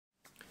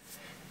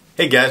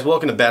Hey guys,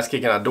 welcome to Bass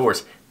Kicking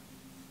Outdoors.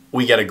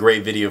 We got a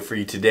great video for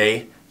you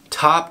today.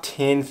 Top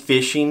 10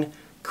 fishing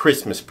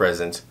Christmas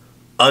presents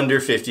under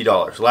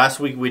 $50. Last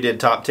week we did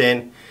top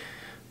 10.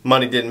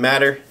 Money didn't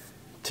matter.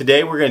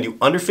 Today we're going to do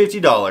under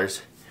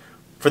 $50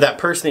 for that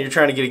person that you're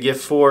trying to get a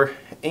gift for.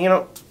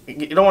 And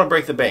you don't want to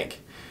break the bank.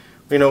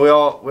 You know, we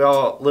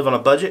all live on a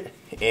budget,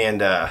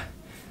 and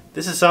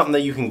this is something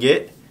that you can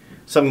get,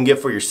 something you can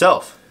get for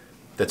yourself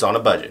that's on a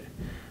budget.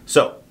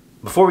 So,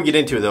 before we get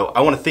into it though, I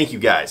want to thank you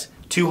guys.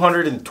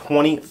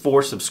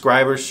 224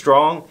 subscribers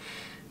strong.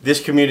 This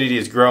community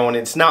is growing.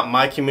 It's not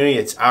my community,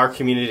 it's our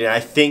community, and I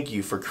thank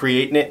you for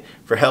creating it,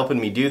 for helping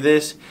me do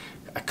this.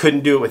 I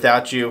couldn't do it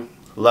without you.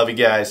 Love you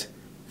guys.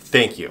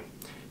 Thank you.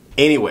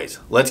 Anyways,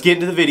 let's get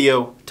into the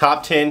video.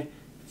 Top 10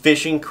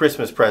 fishing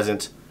Christmas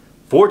presents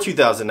for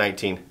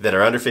 2019 that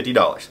are under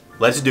 $50.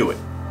 Let's do it.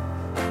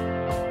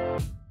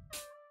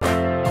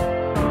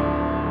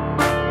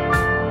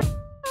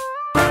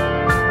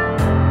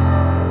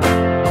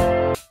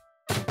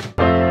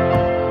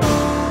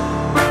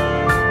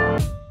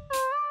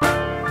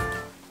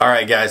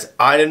 Alright guys,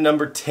 item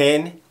number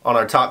 10 on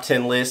our top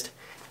 10 list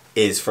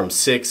is from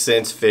 6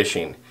 Sense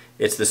Fishing.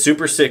 It's the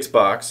Super 6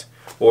 box,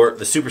 or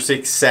the Super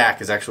 6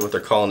 sack is actually what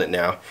they're calling it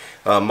now.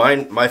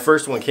 My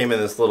first one came in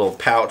this little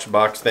pouch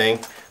box thing.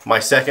 My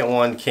second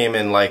one came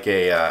in like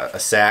a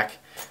sack,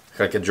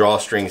 like a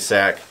drawstring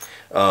sack.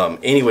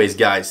 Anyways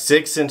guys,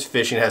 6 Sense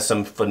Fishing has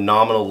some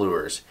phenomenal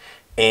lures.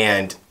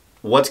 And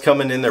what's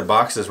coming in their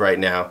boxes right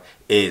now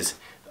is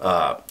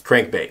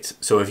crankbaits.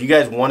 So if you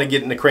guys want to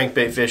get into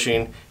crankbait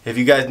fishing, if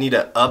you guys need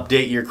to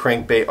update your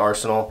crankbait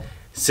arsenal,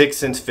 6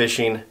 Sense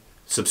Fishing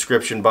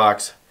subscription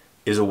box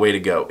is a way to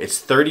go. It's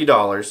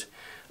 $30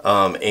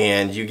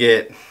 and you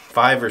get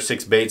 5 or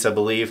 6 baits, I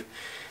believe.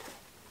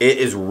 It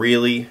is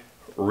really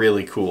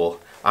cool.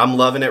 I'm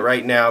loving it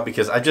right now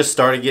because I just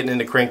started getting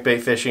into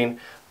crankbait fishing,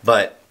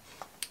 but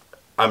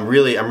I'm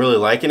really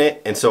liking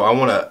it, and so I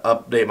want to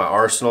update my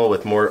arsenal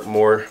with more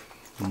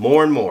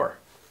and more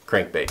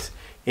crankbaits.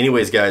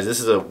 Anyways guys, this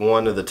is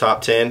one of the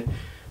top 10.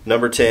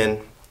 Number 10,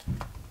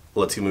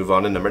 let's move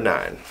on to number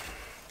 9.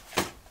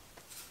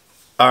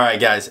 Alright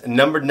guys,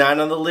 number 9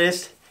 on the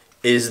list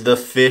is the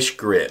fish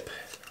grip.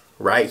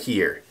 Right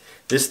here.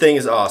 This thing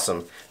is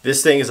awesome.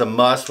 This thing is a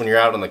must when you're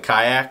out on the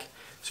kayak.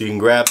 So you can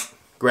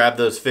grab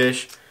those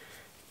fish,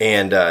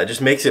 and it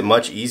just makes it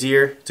much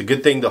easier. It's a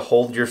good thing to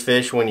hold your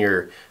fish when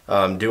you're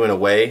doing a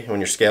weigh,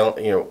 when you're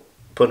scaling,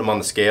 putting them on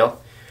the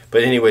scale.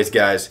 But anyways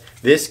guys,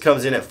 this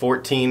comes in at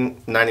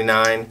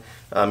 $14.99. You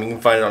can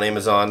find it on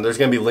Amazon. There's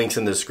going to be links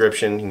in the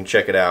description. You can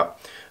check it out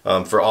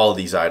for all of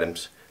these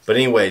items. But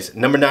anyways,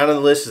 number 9 on the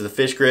list is the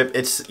fish grip.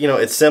 It's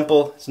it's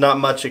simple. It's not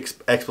much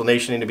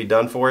explanation to be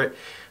done for it.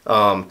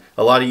 A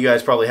lot of you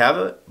guys probably have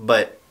it,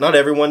 but not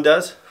everyone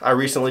does. I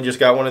recently just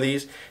got one of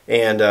these,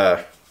 and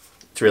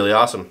it's really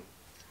awesome.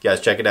 You guys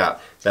check it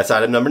out. That's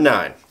item number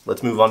 9.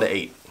 Let's move on to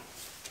 8.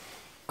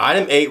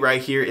 Item 8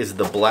 right here is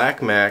the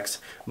blackmax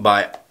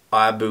by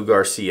Abu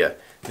Garcia.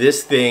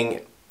 This thing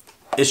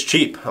is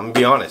cheap, I'm gonna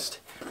be honest,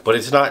 but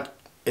it's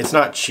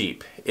not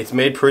cheap. It's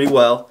made pretty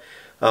well.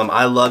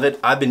 I love it.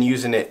 I've been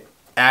using it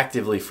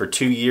actively for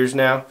 2 years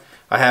now.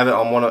 I have it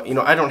on one of,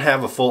 I don't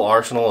have a full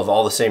arsenal of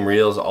all the same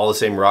reels, all the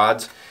same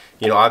rods.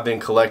 I've been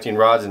collecting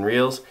rods and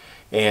reels,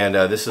 and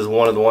this is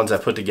one of the ones I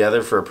put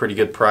together for a pretty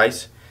good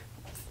price.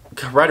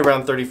 Right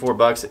around 34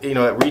 bucks. It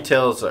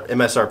retails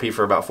MSRP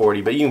for about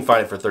 40, but you can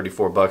find it for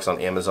 34 bucks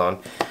on Amazon.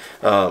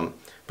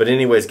 But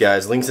anyways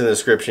guys, links in the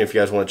description if you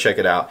guys want to check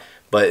it out.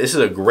 But this is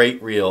a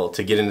great reel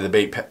to get into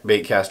the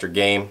bait caster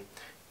game,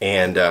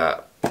 and I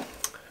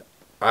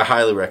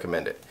highly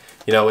recommend it.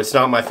 It's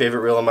not my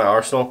favorite reel in my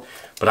arsenal,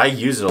 but I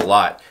use it a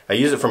lot. I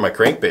use it for my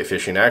crankbait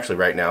fishing actually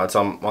right now. It's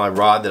on my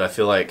rod that I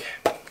feel like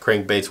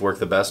crankbaits work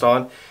the best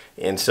on,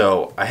 and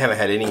so I haven't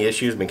had any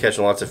issues, been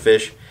catching lots of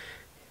fish.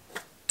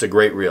 It's a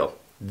great reel.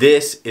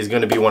 This is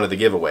going to be one of the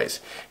giveaways.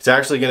 It's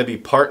actually going to be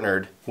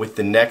partnered with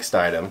the next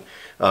item,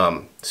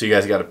 so you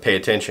guys got to pay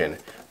attention.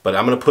 But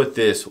I'm going to put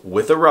this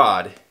with a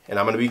rod, and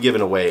I'm going to be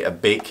giving away a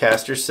bait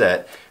caster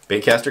set,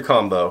 bait caster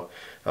combo.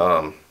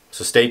 So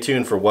stay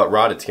tuned for what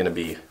rod it's going to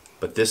be.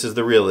 But this is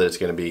the reel that it's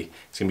going to be.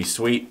 It's going to be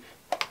sweet.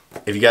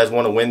 If you guys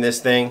want to win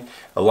this thing,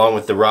 along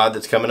with the rod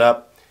that's coming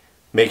up,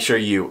 make sure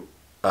you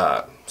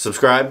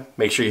subscribe,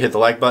 make sure you hit the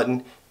like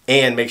button,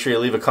 and make sure you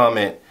leave a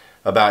comment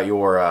about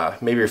your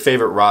maybe your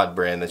favorite rod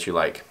brand that you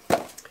like.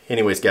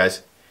 Anyways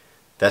guys,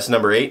 that's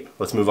number 8.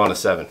 Let's move on to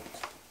 7.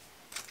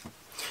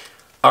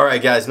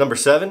 Alright guys, number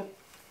 7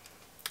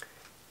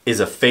 is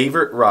a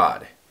favorite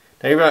rod.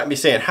 Now you might be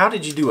saying, how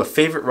did you do a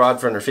favorite rod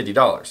for under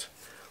 $50?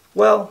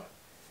 Well,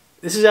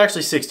 this is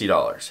actually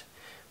 $60.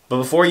 But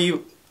before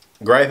you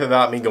gripe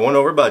about me going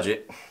over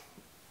budget,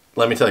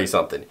 let me tell you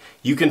something.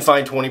 You can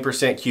find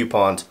 20%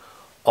 coupons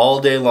all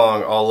day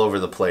long all over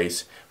the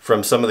place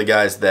from some of the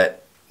guys that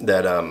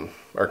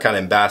are kind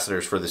of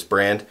ambassadors for this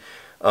brand.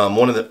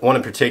 One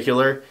in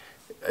particular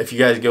if you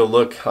guys go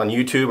look on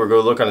YouTube or go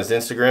look on his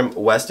Instagram,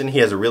 Weston, he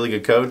has a really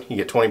good code. You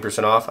get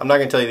 20% off. I'm not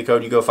going to tell you the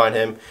code. You go find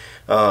him.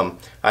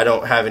 I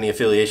don't have any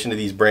affiliation to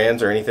these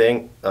brands or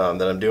anything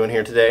that I'm doing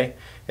here today,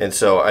 and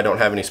so I don't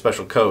have any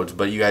special codes,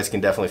 but you guys can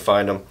definitely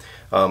find them.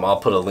 I'll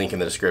put a link in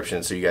the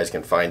description so you guys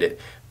can find it.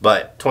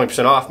 But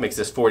 20% off makes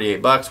this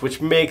 48 bucks,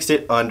 which makes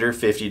it under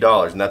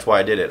 $50, and that's why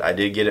I did it. I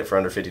did get it for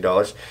under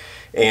 $50,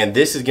 and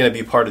this is going to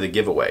be part of the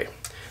giveaway.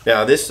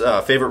 Now, this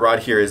favorite rod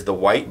here is the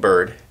White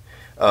Bird.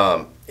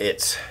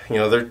 It's, you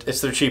know,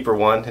 it's their cheaper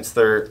one. It's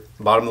their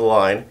bottom of the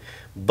line,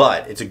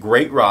 but it's a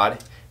great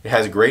rod. It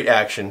has great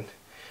action,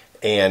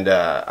 and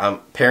I'm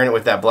pairing it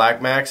with that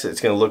blackmax. It's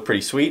going to look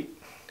pretty sweet,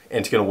 and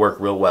it's going to work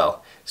real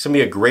well. It's going to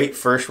be a great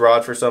first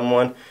rod for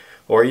someone,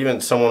 or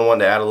even someone wanting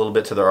to add a little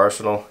bit to their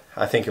arsenal.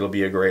 I think it'll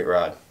be a great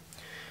rod.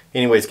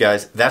 Anyways,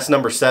 guys, that's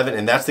number 7,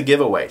 and that's the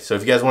giveaway. So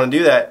if you guys want to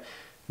do that,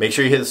 make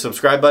sure you hit the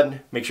subscribe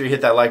button, make sure you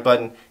hit that like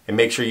button, and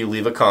make sure you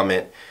leave a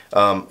comment,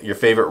 your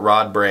favorite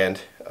rod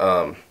brand,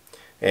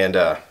 and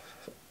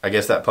I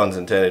guess that pun's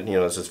intended, you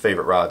know, it's his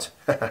favorite rods.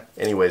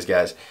 Anyways,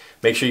 guys,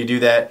 make sure you do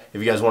that if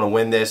you guys want to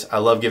win this. I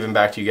love giving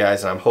back to you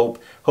guys, and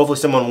hopefully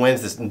someone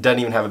wins this and doesn't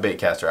even have a bait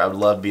caster. I would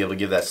love to be able to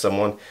give that to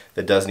someone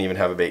that doesn't even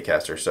have a bait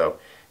caster. So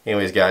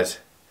anyways, guys,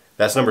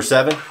 that's number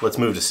 7. Let's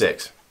move to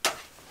 6.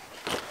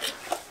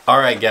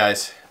 Alright,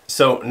 guys,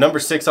 so number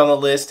 6 on the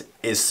list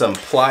is some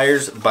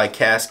pliers by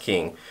Cast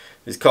King.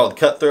 It's called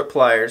Cutthroat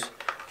pliers.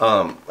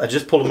 I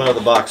just pulled them out of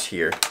the box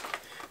here.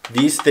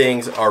 These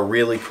things are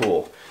really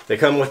cool. They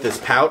come with this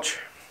pouch,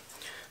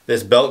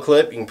 this belt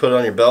clip. You can put it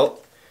on your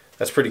belt.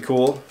 That's pretty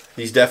cool.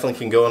 These definitely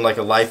can go in like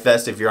a life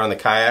vest if you're on the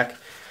kayak.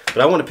 But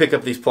I want to pick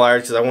up these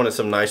pliers because I wanted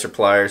some nicer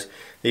pliers.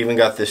 They even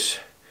got this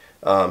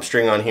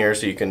string on here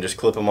so you can just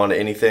clip them onto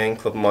anything.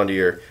 Clip them onto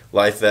your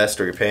life vest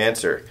or your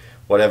pants or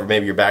whatever,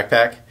 maybe your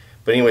backpack.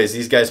 But anyways,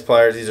 these guys'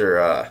 pliers, these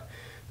are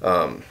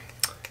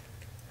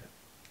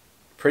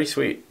pretty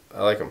sweet.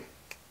 I like them.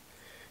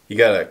 You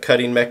got a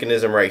cutting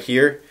mechanism right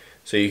here,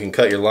 so you can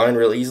cut your line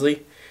real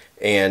easily.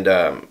 And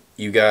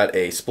you got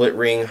a split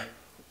ring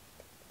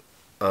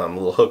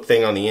little hook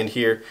thing on the end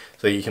here,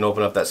 so you can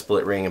open up that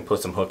split ring and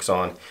put some hooks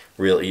on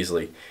real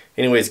easily.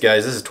 Anyways,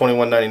 guys, this is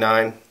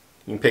 $21.99.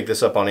 You can pick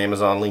this up on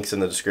Amazon. Links in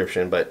the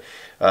description. But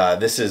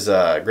this is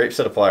a great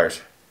set of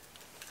pliers.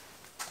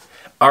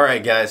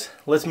 Alright, guys,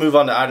 let's move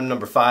on to item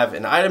number 5.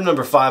 And item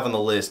number 5 on the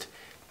list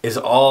is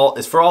for all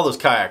those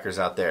kayakers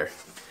out there.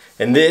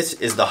 And this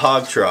is the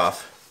Hog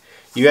Trough.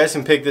 You guys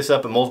can pick this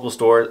up at multiple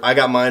stores. I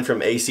got mine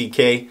from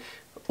ACK.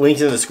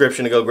 Links in the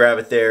description to go grab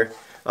it there.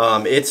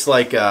 It's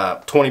like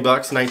 20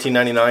 bucks,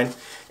 $19.99.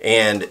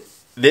 And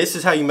this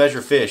is how you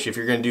measure fish if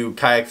you're going to do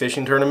kayak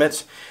fishing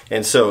tournaments.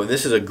 And so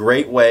this is a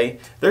great way.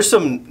 There's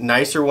some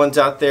nicer ones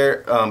out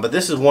there, but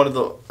this is one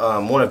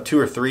of 2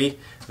 or 3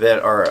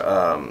 that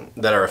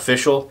are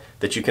official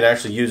that you can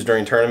actually use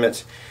during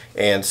tournaments.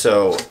 And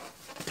so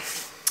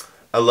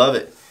I love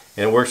it,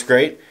 and it works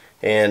great.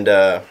 And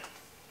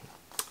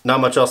not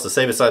much else to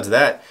say besides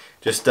that.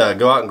 Just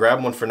go out and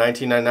grab one for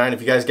 $19.99. If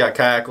you guys got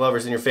kayak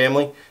lovers in your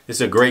family, this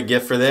is a great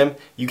gift for them.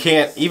 You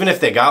can't, even if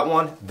they got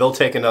one, they'll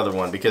take another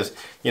one because,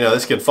 you know,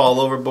 this could fall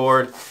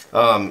overboard.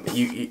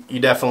 You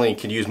definitely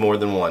could use more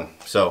than one.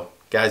 So,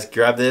 guys,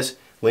 grab this.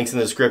 Links in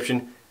the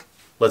description.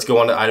 Let's go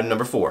on to item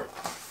number 4.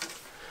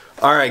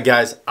 Alright,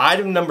 guys,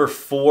 item number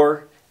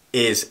 4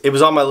 it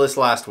was on my list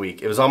last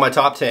week. It was on my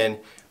top 10,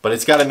 but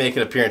it's got to make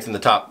an appearance in the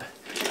top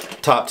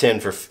 10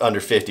 for under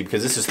 50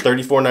 because this is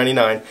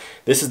 $34.99.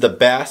 This is the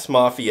Bass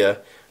Mafia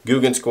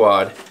Guggen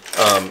Squad,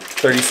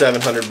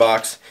 3,700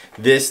 bucks.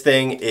 This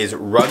thing is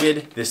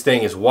rugged. This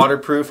thing is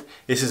waterproof.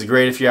 This is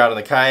great if you're out on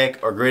the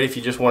kayak, or great if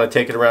you just want to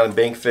take it around and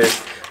bank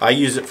fish. I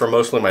use it for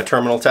mostly my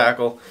terminal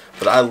tackle,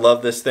 but I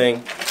love this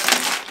thing,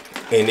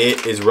 and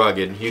it is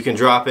rugged. You can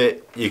drop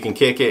it, you can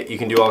kick it, you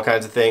can do all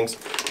kinds of things,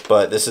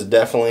 but this is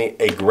definitely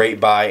a great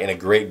buy and a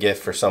great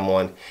gift for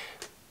someone.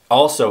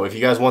 Also, if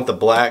you guys want the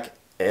black,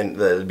 and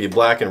it'd be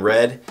black and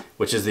red,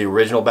 which is the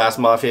original Bass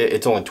Mafia,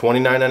 it's only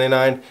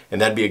 $29.99,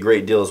 and that'd be a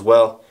great deal as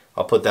well.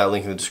 I'll put that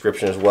link in the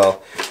description as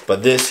well.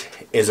 But this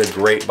is a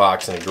great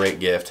box and a great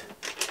gift.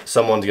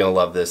 Someone's gonna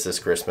love this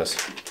Christmas.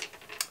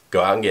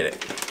 Go out and get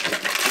it.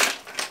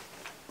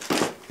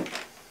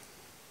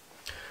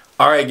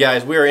 Alright,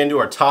 guys, we are into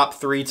our top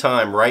 3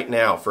 time right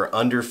now for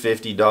under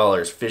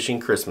 $50 fishing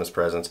Christmas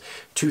presents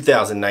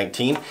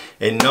 2019.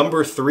 And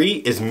number 3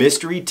 is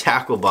Mystery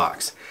Tackle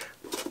Box.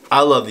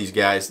 I love these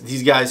guys.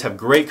 These guys have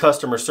great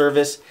customer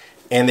service,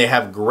 and they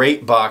have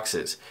great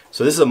boxes.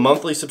 So this is a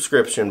monthly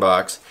subscription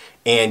box,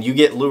 and you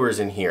get lures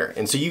in here.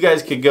 And so you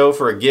guys could go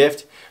for a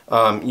gift.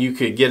 You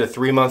could get a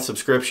 3-month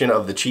subscription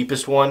of the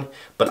cheapest one,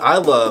 but I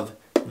love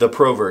the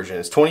Pro version.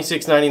 It's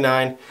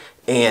 $26.99,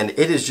 and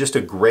it is just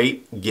a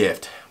great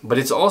gift. But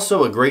it's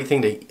also a great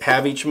thing to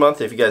have each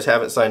month if you guys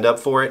haven't signed up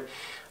for it.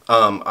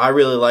 I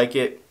really like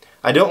it.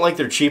 I don't like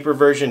their cheaper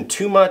version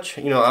too much.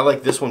 You know, I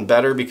like this one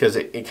better because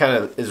it kind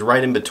of is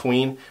right in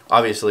between.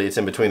 Obviously, it's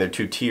in between their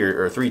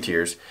 3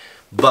 tiers,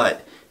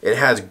 but it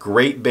has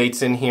great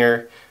baits in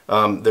here.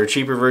 Their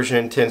cheaper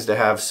version tends to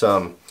have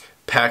some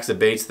packs of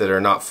baits that are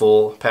not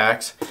full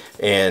packs,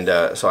 and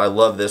so I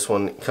love this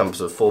one. It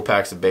comes with full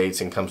packs of baits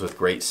and comes with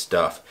great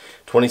stuff.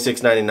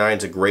 $26.99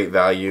 is a great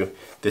value.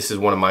 This is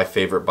one of my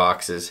favorite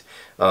boxes.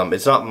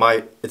 It's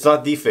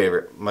not the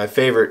favorite. My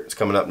favorite is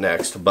coming up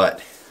next,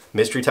 but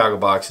Mystery Tackle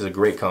Box is a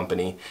great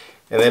company,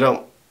 and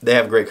they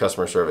have great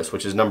customer service,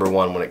 which is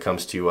 #1 when it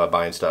comes to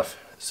buying stuff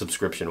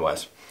subscription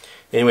wise.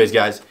 Anyways,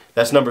 guys,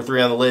 that's number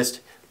 3 on the list.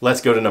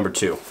 Let's go to number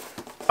 2.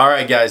 All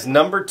right, guys,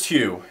 number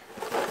 2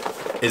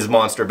 is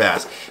Monster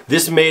Bass.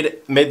 This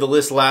made the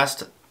list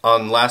last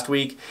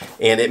week,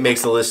 and it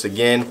makes the list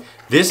again.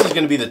 This is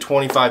going to be the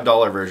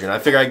 $25 version. I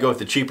figure I'd go with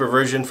the cheaper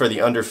version for the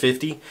under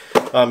 50.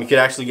 You could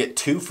actually get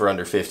 2 for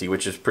under 50,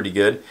 which is pretty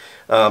good.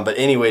 But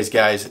anyways,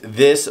 guys,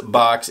 this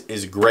box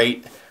is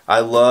great. I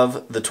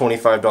love the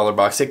 $25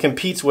 box. It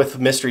competes with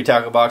Mystery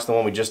Tackle Box, the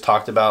one we just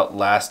talked about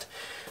last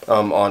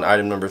on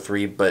item number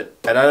 3. But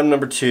at item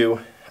number 2,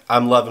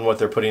 I'm loving what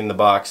they're putting in the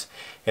box,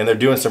 and they're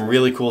doing some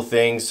really cool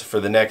things for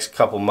the next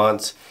couple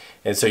months.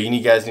 And so you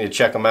guys need to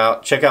check them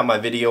out. Check out my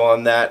video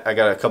on that. I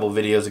got a couple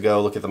videos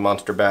ago. Look at the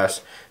Monster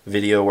Bass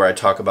video where I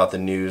talk about the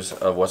news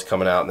of what's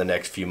coming out in the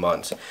next few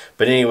months.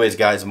 But anyways,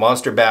 guys,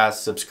 Monster Bass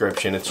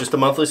subscription. It's just a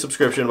monthly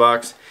subscription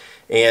box.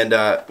 And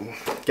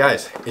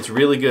guys, it's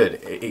really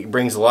good. It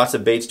brings lots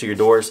of baits to your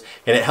doors,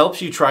 and it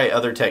helps you try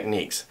other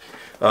techniques.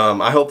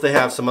 I hope they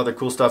have some other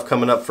cool stuff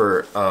coming up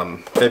for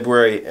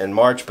February and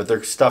March, but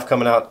their stuff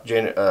coming out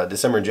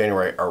December and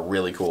January are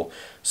really cool.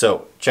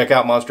 So check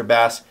out Monster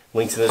Bass.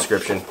 Links in the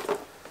description.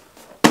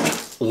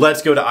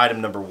 Let's go to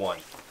item number 1.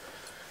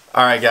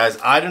 Alright, guys,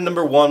 item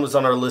number 1 was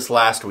on our list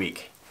last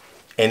week,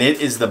 and it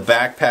is the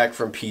backpack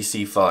from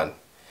PC Fun.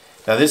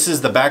 Now this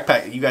is the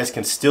backpack you guys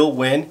can still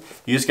win.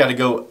 You just got to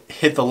go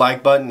hit the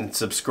like button and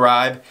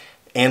subscribe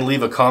and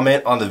leave a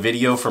comment on the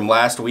video from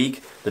last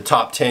week, the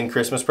top 10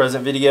 Christmas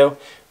present video.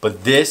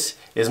 But this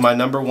is my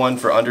number 1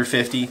 for under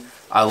 50.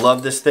 I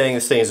love this thing.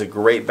 This thing is a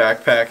great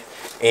backpack,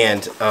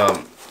 and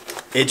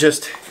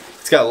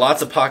it's got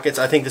lots of pockets.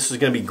 I think this is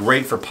going to be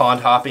great for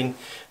pond hopping.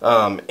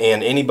 And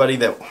anybody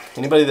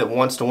that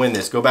wants to win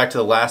this, go back to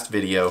the last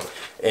video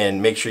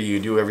and make sure you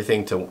do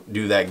everything to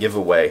do that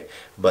giveaway.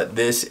 But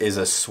this is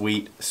a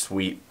sweet,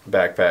 sweet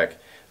backpack.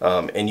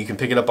 And you can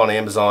pick it up on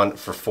Amazon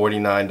for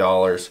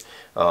 $49.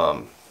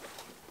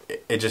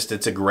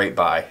 It's a great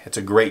buy. It's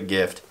a great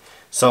gift.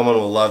 Someone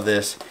will love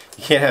this.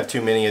 You can't have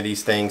too many of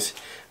these things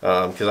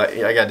because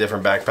I got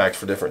different backpacks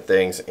for different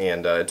things,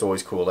 and it's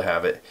always cool to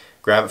have it.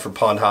 Grab it for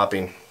pond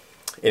hopping.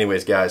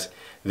 Anyways, guys,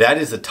 that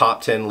is the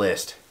top 10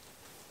 list.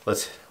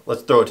 Let's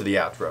throw it to the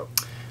outro.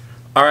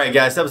 Alright,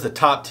 guys, that was the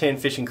top 10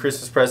 fishing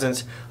Christmas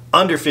presents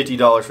under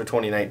 $50 for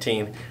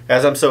 2019.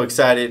 Guys, I'm so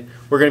excited.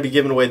 We're going to be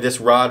giving away this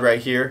rod right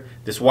here,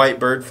 this white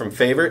bird from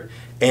Favorite,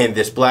 and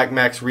this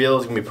blackmax reel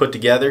is going to be put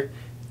together,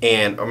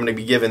 and I'm going to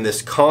be giving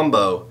this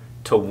combo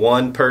to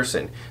one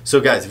person. So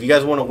guys, if you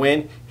guys want to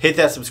win, hit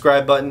that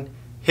subscribe button,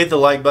 hit the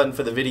like button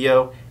for the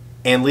video,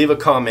 and leave a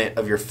comment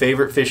of your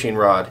favorite fishing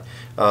rod,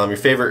 your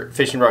favorite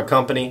fishing rod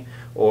company,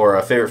 or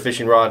a favorite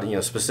fishing rod,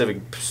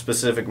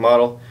 specific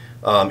model,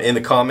 in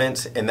the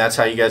comments, and that's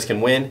how you guys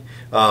can win.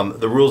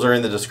 The rules are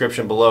in the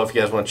description below if you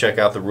guys want to check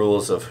out the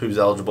rules of who's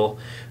eligible.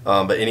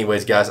 But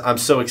anyways, guys, I'm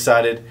so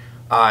excited.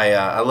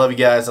 I love you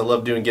guys. I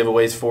love doing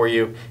giveaways for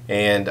you,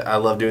 and I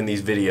love doing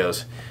these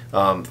videos.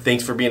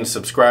 Thanks for being a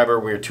subscriber.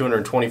 We're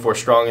 224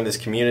 strong in this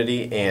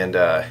community, and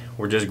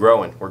we're just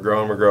growing. We're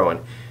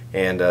growing.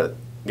 And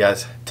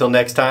guys, till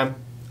next time,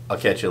 I'll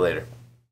catch you later.